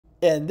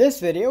In this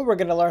video, we're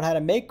going to learn how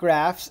to make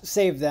graphs,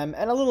 save them,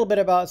 and a little bit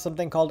about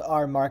something called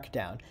R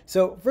Markdown.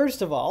 So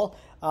first of all,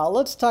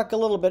 let's talk a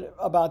little bit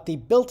about the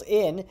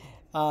built-in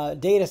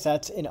data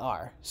sets in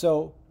R.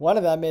 So one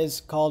of them is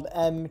called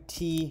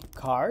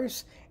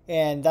mtcars,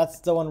 and that's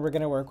the one we're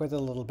going to work with a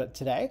little bit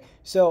today.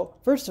 So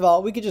first of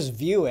all, we could just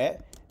view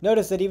it.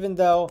 Notice that even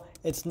though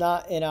it's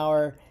not in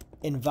our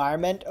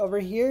environment over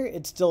here,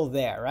 it's still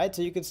there, right?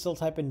 So you could still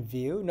type in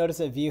view. Notice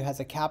that view has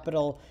a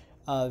capital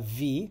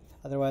V,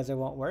 otherwise it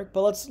won't work.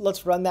 But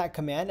let's run that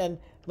command, and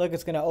look,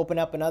 it's going to open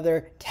up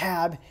another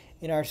tab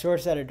in our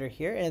source editor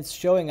here, and it's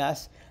showing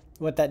us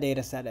what that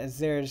data set is.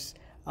 There's,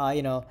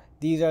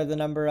 these are the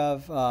number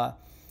of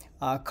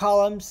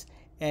columns,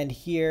 and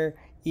here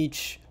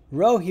each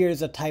row here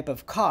is a type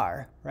of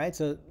car, right?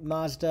 So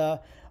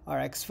Mazda,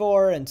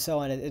 RX4, and so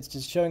on. It's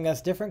just showing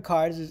us different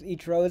cars.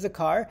 Each row is a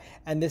car,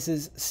 and this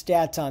is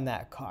stats on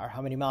that car: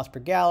 how many miles per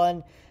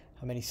gallon,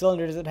 how many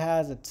cylinders it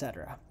has,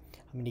 etc.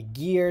 How many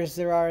gears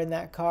there are in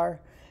that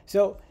car.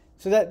 So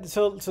that's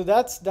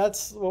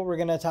what we're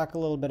going to talk a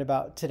little bit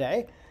about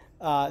today.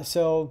 Well,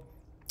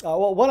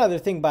 one other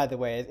thing, by the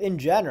way, is in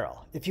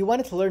general, if you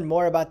wanted to learn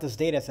more about this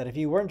data set, if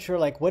you weren't sure,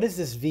 like, what is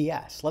this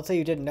VS? Let's say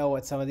you didn't know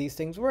what some of these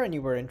things were and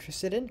you were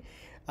interested in.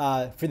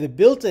 For the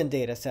built-in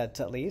data sets,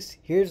 at least,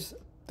 here's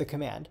the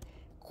command: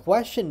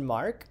 question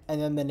mark,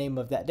 and then the name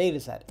of that data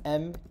set,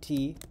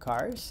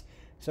 mtcars.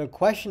 So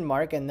question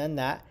mark, and then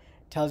that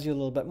tells you a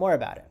little bit more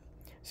about it.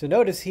 So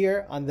notice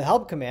here on the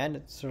help command,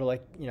 it's sort of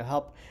like,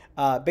 help.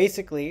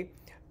 Basically,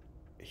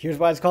 here's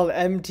why it's called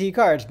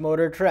mtcars,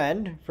 motor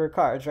trend for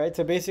cars, right?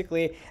 So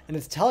basically, and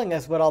it's telling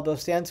us what all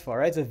those stands for,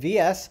 right? So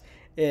VS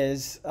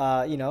is,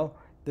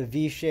 the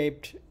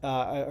V-shaped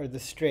or the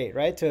straight,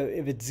 right? So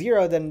if it's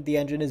 0, then the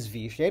engine is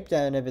V-shaped,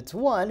 and if it's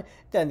 1,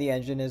 then the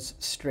engine is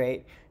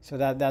straight. So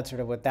that's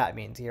sort of what that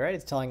means here, right?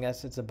 It's telling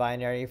us it's a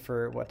binary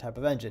for what type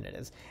of engine it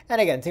is.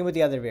 And again, same with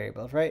the other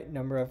variables, right?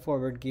 Number of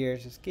forward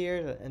gears is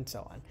gears, and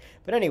so on.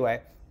 But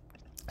anyway,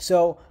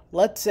 so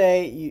let's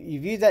say you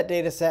view that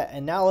data set,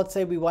 and now let's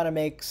say we want to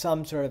make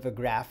some sort of a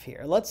graph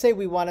here. Let's say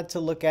we wanted to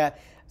look at,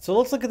 so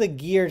let's look at the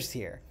gears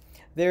here.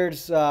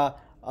 There's a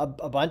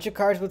bunch of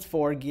cars with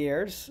 4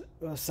 gears,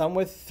 some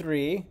with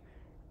 3,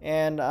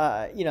 and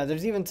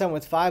there's even some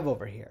with 5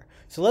 over here.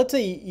 So let's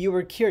say you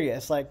were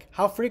curious, like,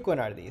 how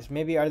frequent are these?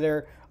 Maybe are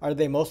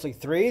they mostly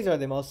 3s? Are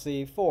they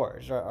mostly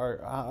 4s?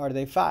 Or are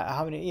they 5?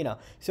 How many?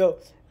 So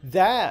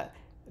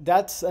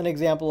that's an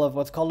example of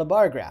what's called a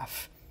bar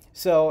graph.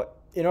 So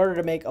in order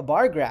to make a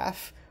bar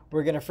graph,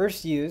 we're going to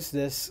first use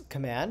this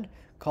command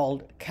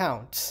called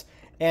counts.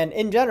 And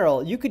in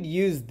general, you could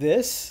use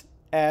this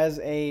as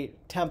a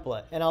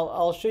template, and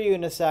I'll show you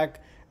in a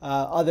sec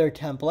other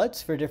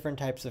templates for different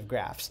types of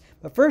graphs.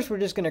 But first, we're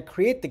just going to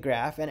create the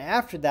graph, and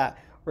after that,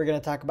 we're going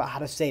to talk about how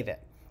to save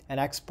it and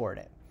export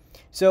it.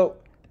 So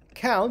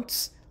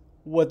counts,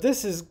 what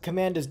this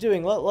command is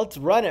doing, let's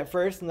run it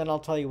first, and then I'll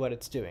tell you what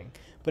it's doing.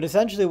 But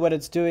essentially what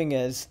it's doing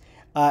is,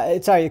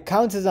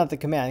 counts is not the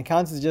command.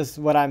 Counts is just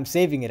what I'm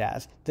saving it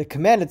as. The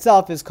command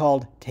itself is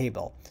called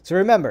table. So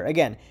remember,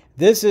 again,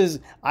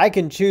 I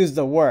can choose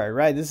the word,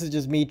 right? This is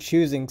just me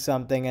choosing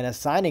something and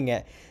assigning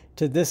it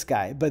to this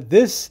guy. But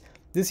this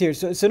here,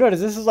 so notice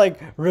this is like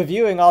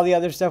reviewing all the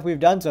other stuff we've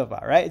done so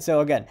far, right?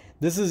 So again,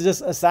 this is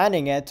just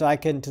assigning it, so I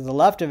can, to the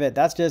left of it,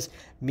 that's just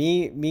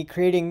me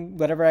creating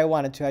whatever I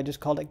wanted to. I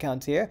just called it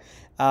counts here.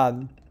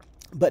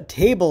 But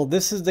table,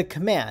 this is the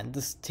command.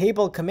 This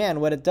table command,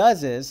 what it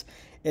does is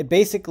it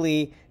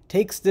basically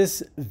takes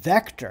this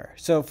vector.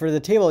 So for the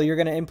table, you're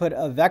going to input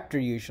a vector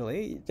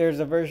usually. There's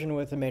a version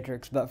with a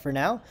matrix, but for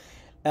now,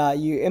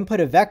 you input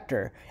a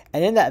vector.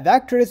 And in that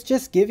vector, it's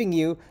just giving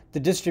you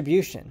the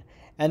distribution.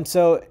 And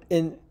so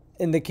in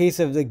the case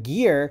of the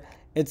gear,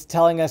 it's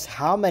telling us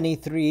how many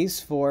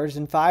 3s, 4s,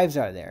 and 5s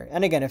are there.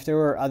 And again, if there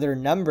were other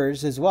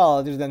numbers as well,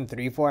 other than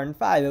 3, 4, and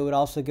 5, it would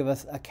also give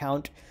us a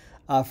count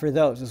for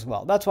those as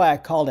well. That's why I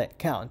called it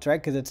counts,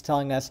 right? Because it's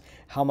telling us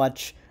how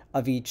much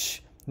of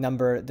each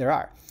number there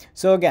are.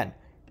 So again,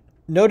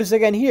 notice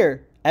again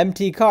here,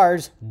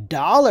 mtcars,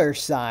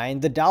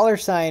 $. The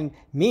 $sign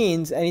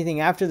means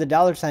anything after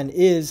the $sign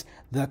is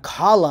the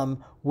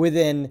column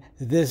within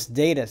this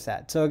data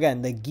set. So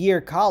again, the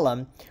gear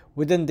column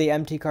within the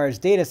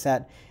mtcars data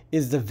set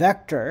is the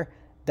vector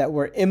that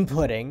we're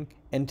inputting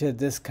into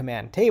this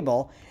command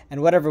table,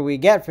 and whatever we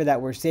get for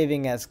that, we're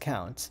saving as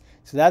counts.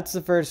 So that's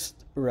the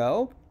first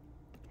row.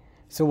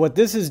 So what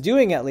this is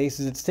doing, at least,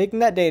 is it's taking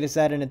that data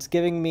set and it's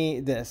giving me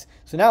this.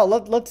 So now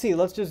let's see,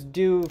 let's just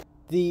do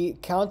the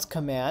counts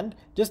command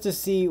just to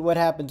see what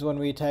happens when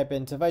we type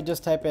in. So if I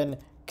just type in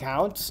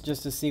counts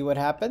just to see what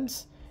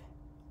happens,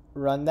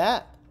 run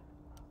that.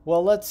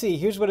 Well, let's see,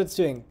 here's what it's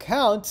doing.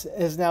 Counts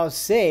is now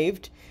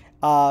saved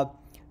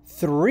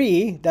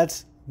 3,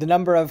 that's the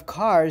number of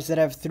cars that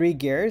have 3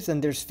 gears,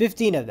 and there's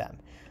 15 of them.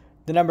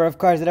 The number of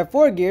cars that have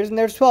 4 gears, and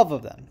there's 12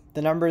 of them.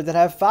 The number that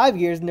have 5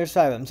 gears, and there's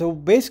 5 of them. So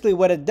basically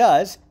what it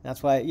does,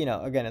 that's why,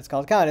 again, it's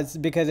called count. It's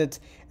because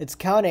it's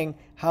counting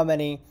how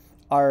many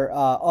are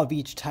of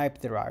each type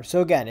there are. So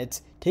again,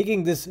 it's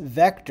taking this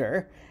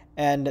vector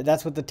And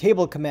that's what the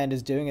table command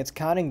is doing. It's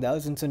counting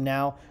those. And so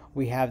now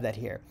we have that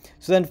here.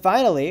 So then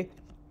finally,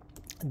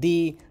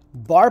 the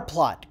bar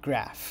plot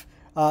graph.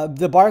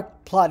 The bar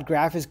plot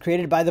graph is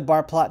created by the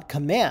bar plot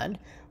command,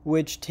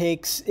 which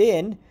takes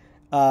in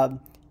a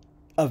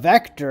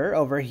vector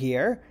over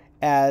here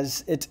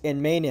as its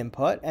main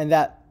input. And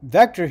that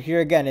vector here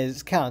again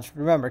is count.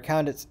 Remember,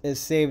 count is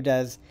saved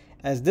as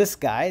this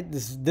guy,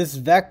 this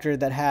vector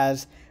that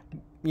has,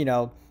 you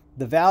know,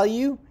 the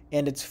value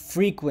and its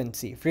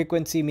frequency.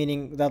 Frequency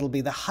meaning that'll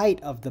be the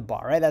height of the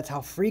bar, right? That's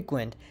how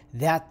frequent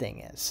that thing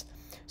is.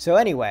 So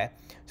anyway,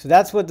 so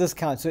that's what this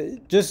counts. So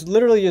just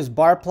literally just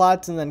bar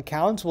plots and then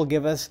counts will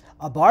give us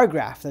a bar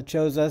graph that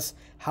shows us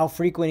how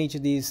frequent each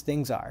of these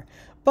things are.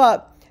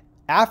 But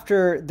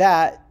after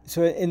that,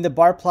 so in the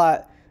bar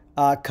plot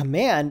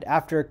command,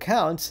 after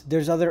counts,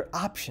 there's other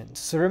options.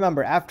 So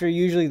remember, after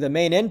usually the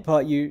main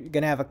input, you're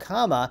going to have a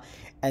comma,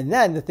 and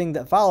then the thing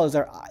that follows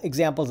are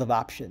examples of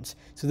options.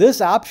 So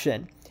this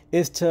option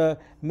is to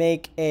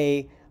make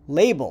a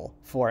label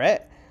for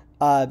it,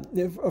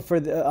 for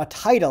a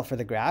title for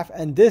the graph,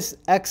 and this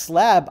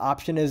xlab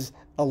option is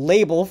a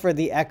label for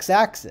the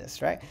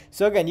x-axis, right?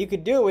 So again, you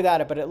could do it without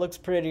it, but it looks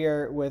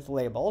prettier with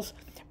labels.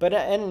 But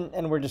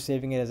and we're just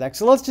saving it as x.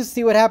 So let's just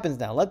see what happens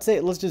now. Let's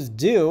just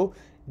do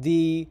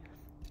the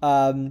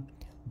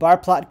bar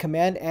plot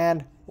command,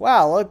 and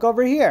wow, look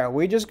over here.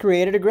 We just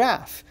created a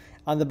graph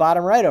on the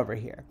bottom right over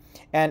here.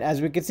 And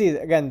as we can see,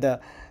 again, the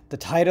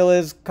title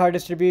is car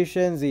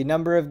distributions, the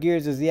number of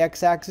gears is the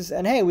x-axis,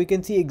 and hey, we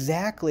can see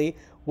exactly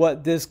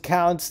what this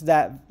counts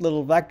that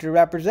little vector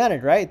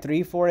represented, right?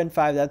 3, 4, and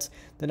 5, that's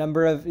the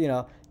number of,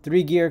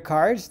 3-gear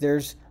cars.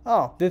 There's,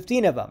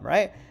 15 of them,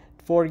 right?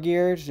 4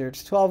 gears,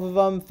 there's 12 of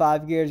them.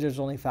 5 gears, there's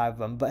only 5 of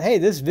them. But hey,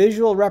 this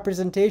visual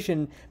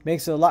representation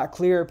makes a lot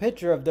clearer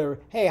picture of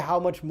how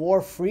much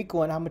more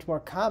frequent, how much more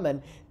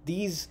common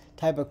these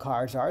type of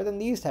cars are than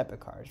these type of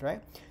cars,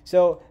 right?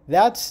 So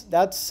that's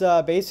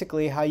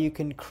basically how you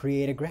can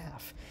create a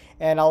graph.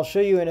 And I'll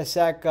show you in a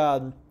sec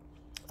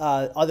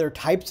other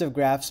types of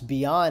graphs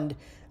beyond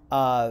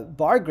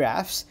bar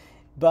graphs.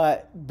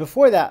 But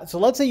before that, so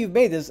let's say you've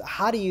made this,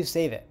 how do you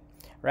save it,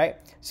 right?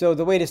 So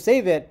the way to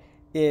save it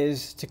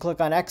is to click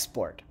on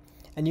export.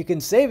 And you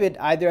can save it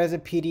either as a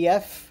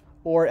PDF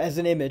or as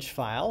an image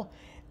file.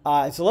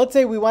 So let's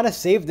say we want to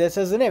save this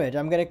as an image.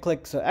 I'm going to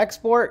click, so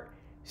export,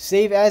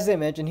 save as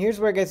image. And here's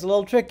where it gets a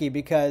little tricky,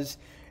 because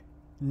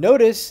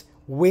notice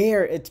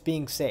where it's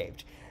being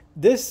saved.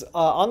 This,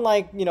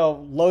 unlike,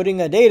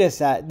 loading a data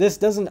set, this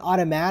doesn't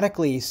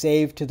automatically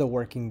save to the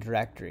working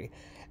directory.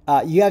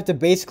 You have to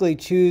basically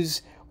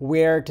choose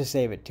where to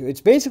save it to.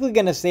 It's basically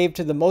going to save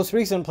to the most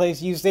recent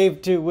place you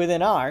saved to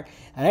within R.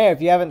 And hey,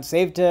 if you haven't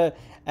saved to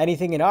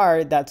anything in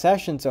R that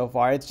session so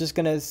far, it's just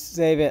going to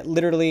save it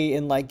literally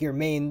in like your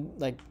main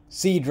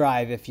C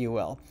drive, if you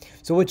will.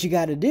 So what you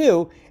got to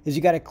do is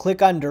you got to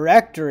click on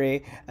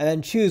directory and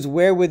then choose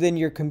where within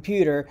your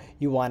computer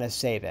you want to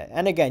save it.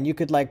 And again, you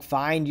could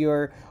find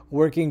your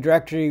working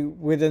directory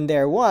within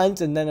there once,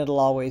 and then it'll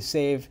always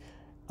save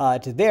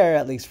to there,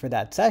 at least for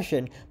that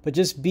session. But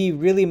just be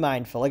really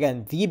mindful.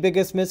 Again, the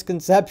biggest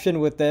misconception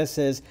with this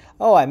is,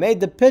 oh, I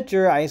made the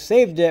picture, I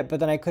saved it, but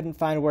then I couldn't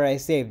find where I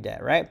saved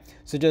it, right?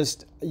 So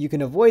just, you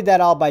can avoid that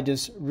all by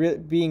just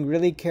being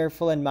really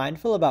careful and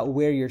mindful about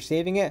where you're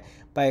saving it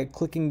by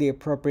clicking the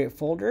appropriate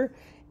folder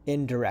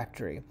in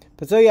directory.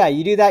 But so yeah,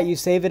 you do that, you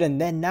save it, and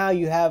then now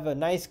you have a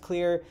nice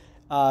clear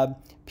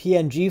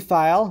PNG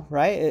file,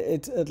 right?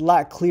 It's a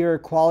lot clearer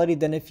quality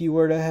than if you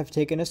were to have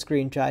taken a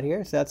screenshot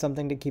here. So that's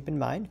something to keep in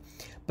mind.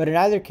 But in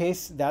either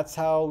case, that's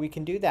how we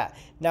can do that.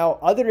 Now,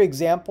 other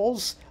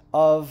examples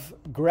of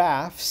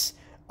graphs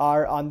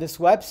are on this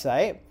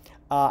website.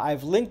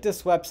 I've linked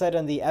this website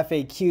on the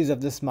FAQs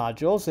of this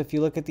module. So if you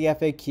look at the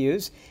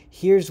FAQs,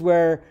 here's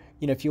where,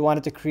 if you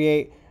wanted to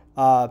create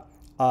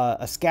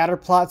a scatter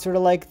plot sort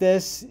of like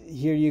this,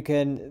 here you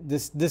can,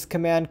 this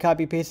command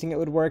copy pasting it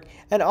would work.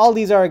 And all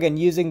these are, again,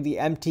 using the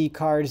empty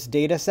cars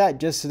data set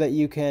just so that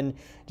you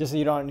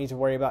don't need to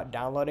worry about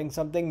downloading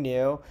something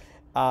new.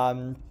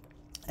 And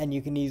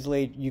you can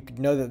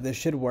know that this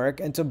should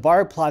work. And so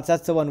bar plots,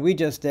 that's the one we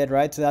just did,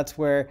 right? So that's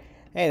where,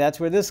 hey, that's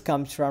where this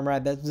comes from,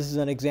 right? This is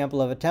an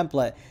example of a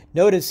template.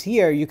 Notice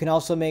here, you can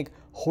also make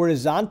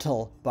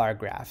horizontal bar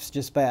graphs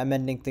just by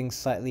amending things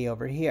slightly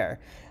over here.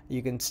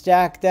 You can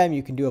stack them,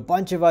 you can do a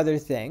bunch of other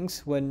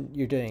things when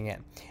you're doing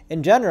it.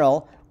 In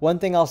general, one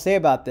thing I'll say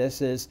about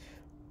this is,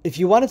 if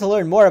you wanted to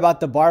learn more about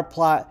the bar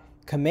plot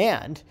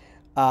command,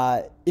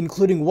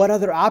 including what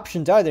other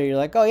options are there, you're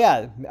like, oh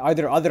yeah, are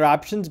there other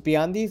options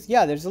beyond these?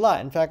 Yeah, there's a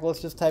lot. In fact,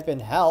 let's just type in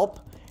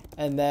help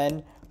and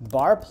then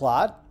bar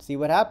plot, see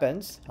what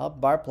happens. Help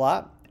bar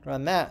plot,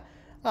 run that.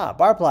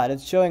 Bar plot,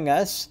 it's showing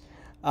us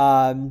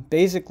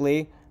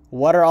basically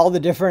what are all the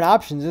different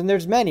options, and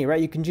there's many, right?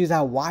 You can choose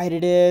how wide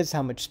it is,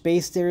 how much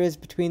space there is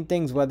between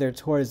things, whether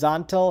it's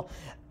horizontal.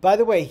 By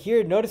the way,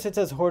 here, notice it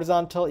says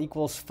horizontal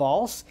equals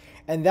false,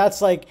 and that's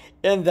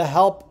in the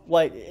help,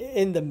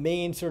 in the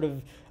main sort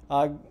of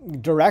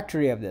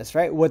directory of this,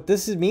 right? What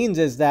this means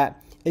is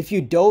that if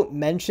you don't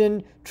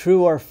mention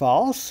true or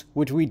false,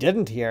 which we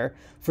didn't here,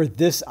 for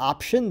this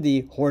option,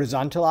 the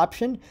horizontal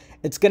option,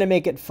 it's going to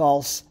make it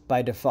false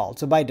by default.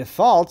 So by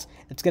default,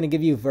 it's going to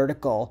give you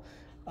vertical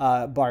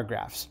bar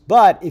graphs.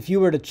 But if you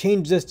were to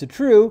change this to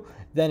true,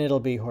 then it'll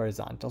be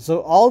horizontal.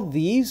 So all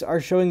these are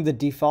showing the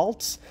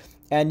defaults,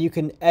 and you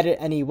can edit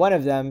any one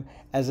of them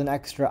as an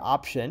extra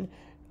option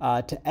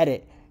to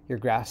edit your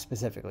graph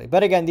specifically.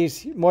 But again,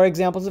 these more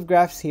examples of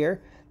graphs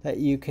here that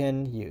you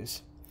can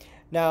use.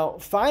 Now,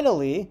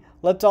 finally,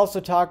 let's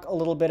also talk a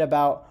little bit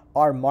about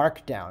R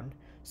Markdown.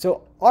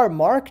 So R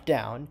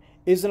Markdown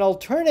is an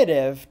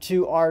alternative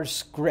to our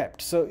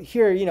script. So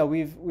here,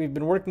 we've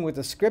been working with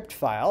a script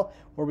file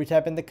where we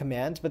type in the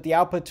commands, but the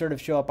outputs sort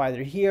of show up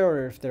either here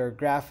or if they're a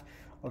graph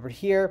over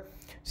here.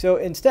 So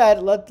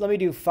instead, let me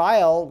do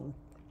File,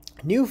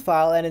 New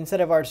File, and instead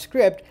of our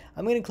script,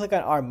 I'm going to click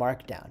on R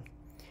Markdown.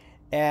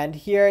 And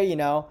here,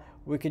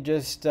 we could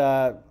just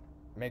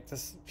make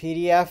this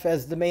PDF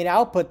as the main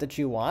output that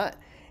you want.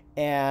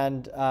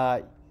 And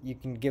you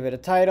can give it a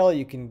title.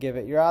 You can give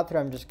it your author.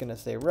 I'm just going to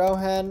say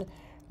Rohen.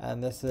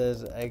 And this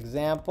is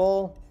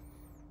example.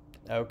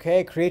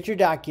 OK, create your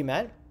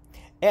document.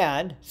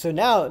 And so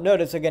now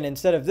notice again,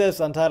 instead of this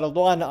Untitled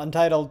 1,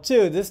 Untitled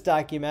 2, this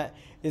document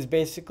is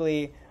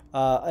basically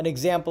an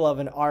example of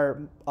an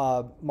R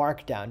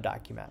Markdown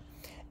document.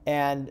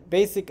 And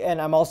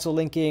I'm also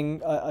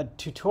linking a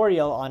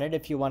tutorial on it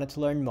if you wanted to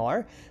learn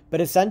more. But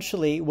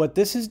essentially what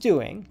this is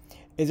doing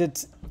is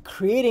it's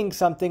creating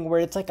something where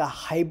it's like a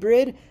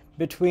hybrid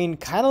between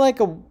kind of like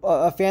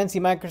a fancy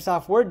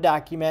Microsoft Word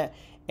document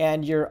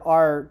and your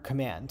R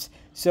commands.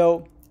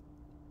 So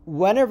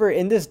whenever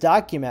in this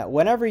document,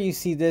 whenever you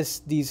see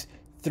these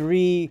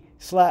three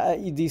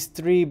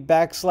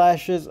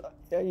backslashes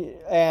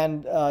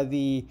and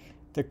the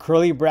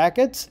curly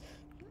brackets,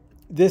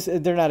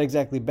 they're not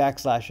exactly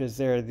backslashes.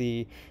 They're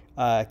the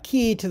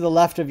key to the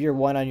left of your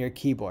one on your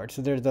keyboard.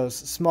 So they're those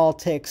small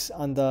ticks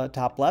on the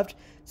top left.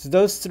 So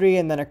those three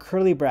and then a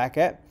curly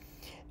bracket.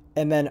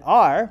 And then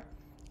R,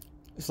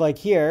 it's like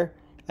here.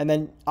 And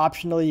then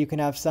optionally, you can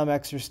have some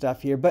extra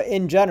stuff here. But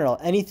in general,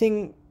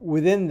 anything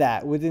within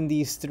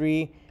these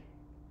three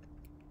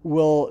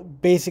will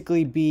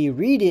basically be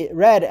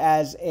read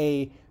as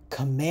a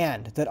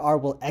command that R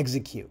will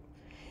execute.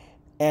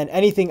 And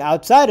anything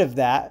outside of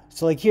that,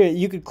 so like here,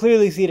 you could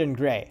clearly see it in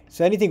gray.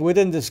 So anything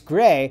within this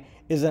gray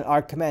is an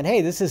R command.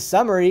 Hey, this is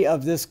summary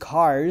of this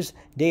car's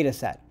data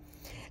set.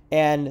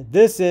 And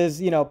this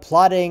is,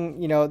 plotting,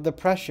 the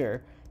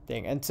pressure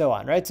thing and so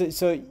on, right?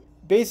 So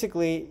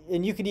basically,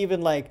 and you could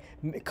even like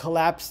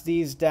collapse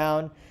these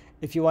down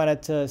if you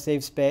wanted to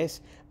save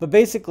space. But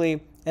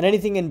basically, and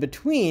anything in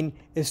between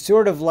is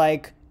sort of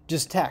like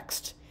just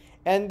text.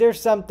 And there's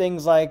some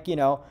things like,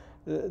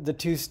 the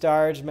 2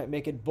 stars might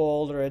make it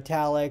bold or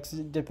italics,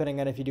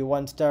 depending on if you do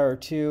 1 star or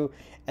 2.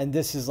 And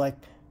this is like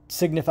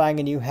signifying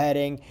a new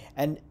heading.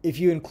 And if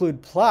you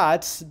include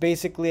plots,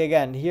 basically,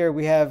 again, here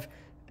we have,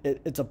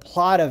 it's a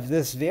plot of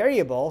this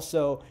variable.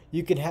 So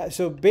you can have,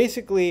 so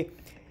basically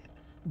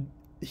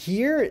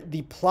here,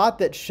 the plot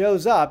that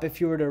shows up,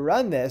 if you were to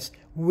run this,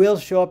 will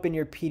show up in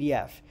your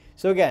PDF.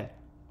 So again,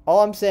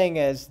 all I'm saying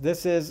is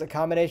this is a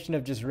combination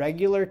of just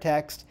regular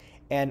text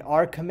and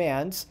R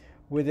commands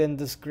within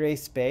this gray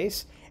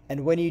space.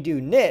 And when you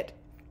do knit,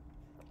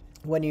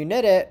 when you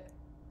knit it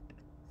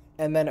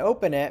and then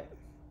open it,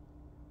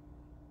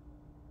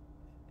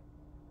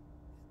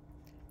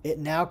 it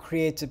now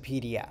creates a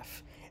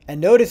PDF. And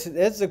notice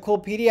it's a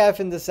cool PDF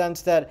in the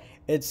sense that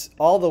it's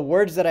all the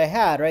words that I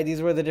had, right?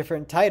 These were the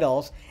different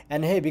titles.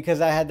 And hey, because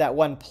I had that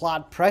one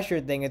plot pressure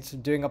thing, it's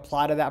doing a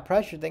plot of that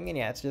pressure thing. And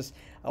yeah, it's just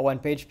a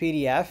 1-page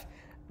PDF,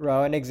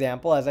 Rohen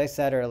example, as I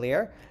said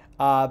earlier.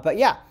 But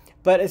yeah.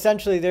 But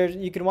essentially,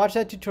 you can watch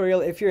that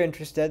tutorial if you're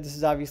interested. This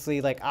is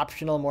obviously like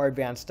optional, more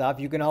advanced stuff.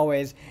 You can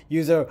always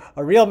use a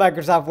real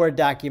Microsoft Word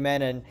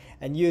document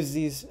and use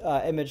these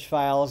image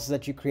files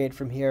that you create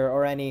from here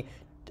or any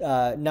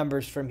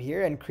numbers from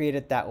here and create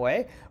it that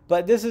way.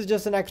 But this is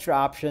just an extra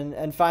option.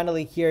 And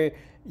finally here,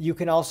 you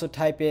can also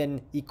type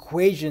in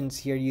equations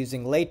here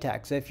using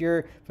LaTeX. So if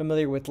you're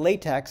familiar with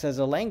LaTeX as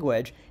a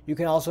language, you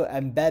can also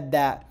embed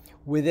that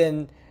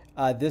within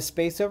this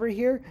space over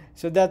here.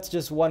 So that's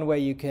just one way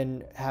you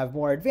can have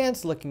more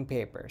advanced looking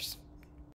papers.